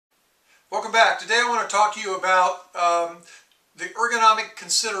Welcome back. Today I want to talk to you about the ergonomic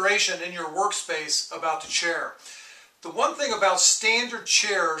consideration in your workspace about the chair. The one thing about standard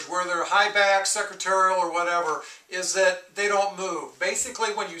chairs, where they're high back, secretarial, or whatever, is that they don't move. Basically,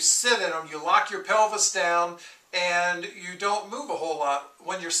 when you sit in them, you lock your pelvis down and you don't move a whole lot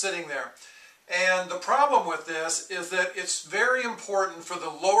when you're sitting there. And the problem with this is that it's very important for the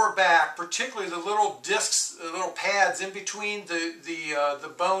lower back, particularly the little discs, the little pads in between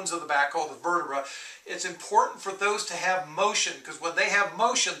the bones of the back called the vertebra. It's important for those to have motion, because when they have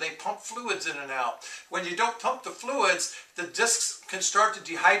motion, they pump fluids in and out. When you don't pump the fluids, the discs can start to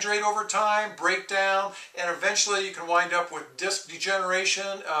dehydrate over time, break down, and eventually you can wind up with disc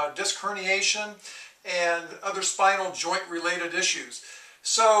degeneration, disc herniation, and other spinal joint related issues.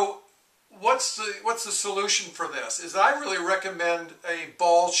 So what's the solution for this? Is I really recommend a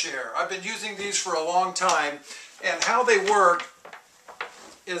ball chair. I've been using these for a long time, and how they work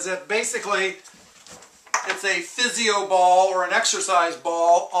is that basically it's a physio-ball or an exercise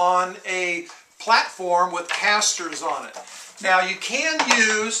ball on a platform with casters on it. Now you can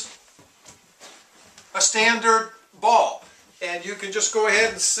use a standard ball, and you can just go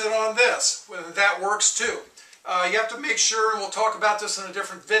ahead and sit on this. That works too. You have to make sure, and we'll talk about this in a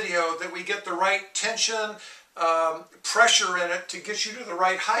different video, that we get the right tension, pressure in it to get you to the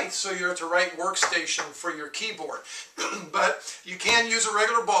right height so you're at the right workstation for your keyboard. But you can use a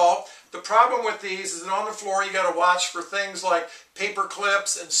regular ball. The problem with these is that on the floor you got to watch for things like paper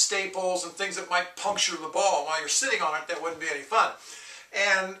clips and staples and things that might puncture the ball. While you're sitting on it, that wouldn't be any fun.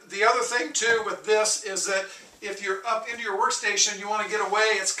 And the other thing too with this is that if you're up into your workstation, you want to get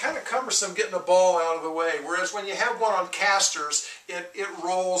away, it's kind of cumbersome getting the ball out of the way. Whereas when you have one on casters, it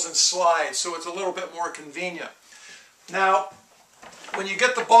rolls and slides, so it's a little bit more convenient. Now, when you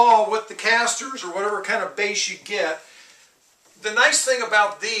get the ball with the casters, or whatever kind of base you get, the nice thing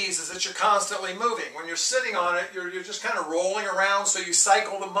about these is that you're constantly moving. When you're sitting on it, you're just kind of rolling around, so you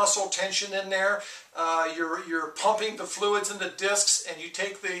cycle the muscle tension in there. You're pumping the fluids in the discs, and you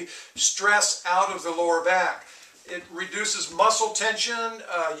take the stress out of the lower back. It reduces muscle tension.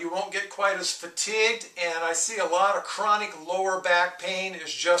 You won't get quite as fatigued, and I see a lot of chronic lower back pain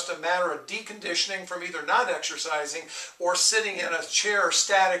is just a matter of deconditioning from either not exercising or sitting in a chair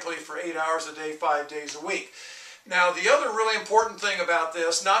statically for 8 hours a day, 5 days a week. Now, the other really important thing about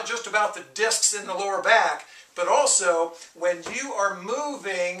this, not just about the discs in the lower back, but also when you are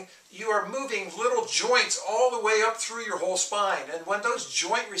moving little joints all the way up through your whole spine. And when those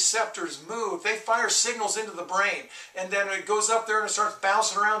joint receptors move, they fire signals into the brain. And then it goes up there and it starts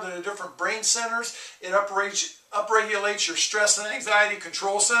bouncing around in the different brain centers. It upregulates your stress and anxiety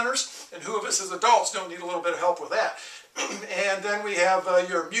control centers. And who of us as adults don't need a little bit of help with that? And then we have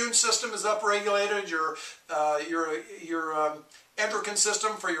your immune system is upregulated, your endocrine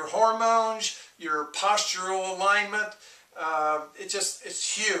system for your hormones, your postural alignment.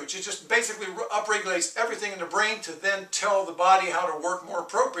 It's huge. It just basically upregulates everything in the brain to then tell the body how to work more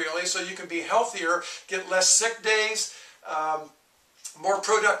appropriately, so you can be healthier, get less sick days, more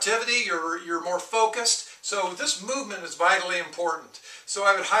productivity, you're more focused. So this movement is vitally important. So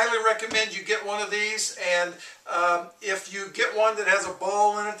I would highly recommend you get one of these, and if you get one that has a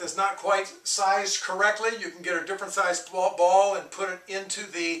ball in it that's not quite sized correctly, you can get a different sized ball and put it into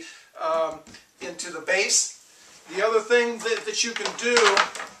the base. The other thing that you can do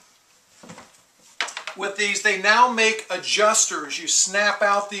with these, they now make adjusters. You snap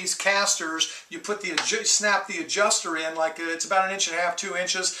out these casters, you put snap the adjuster in, like it's about 1.5 inches, 2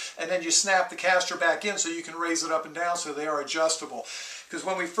 inches, and then you snap the caster back in so you can raise it up and down so they are adjustable. Because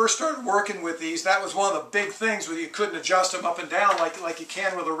when we first started working with these, that was one of the big things where you couldn't adjust them up and down like you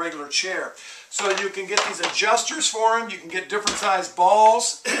can with a regular chair. So you can get these adjusters for them, you can get different sized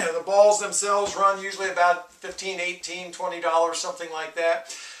balls. The balls themselves run usually about $15, $18, $20, something like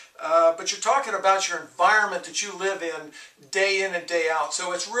that. But you're talking about your environment that you live in and day out.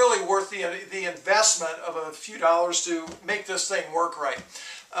 So it's really worth the investment of a few dollars to make this thing work right.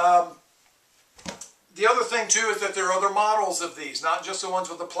 The other thing too is that there are other models of these, not just the ones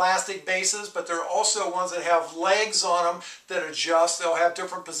with the plastic bases, but there are also ones that have legs on them that adjust. They'll have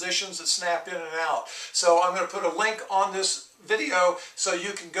different positions that snap in and out. So I'm going to put a link on this video so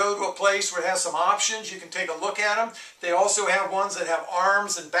you can go to a place where it has some options. You can take a look at them. They also have ones that have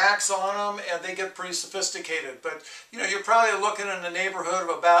arms and backs on them, and they get pretty sophisticated. But you know, you're probably looking in the neighborhood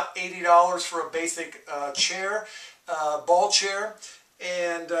of about $80 for a basic chair, ball chair.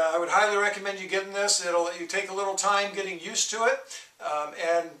 And I would highly recommend you getting this. You take a little time getting used to it,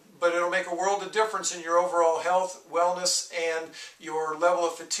 but it'll make a world of difference in your overall health, wellness, and your level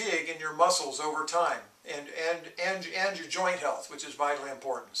of fatigue in your muscles over time. and your joint health, which is vitally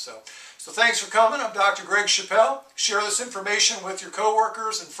important. So thanks for coming. I'm Dr. Greg Chappell. Share this information with your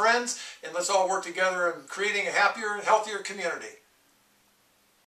coworkers and friends, and let's all work together in creating a happier and healthier community.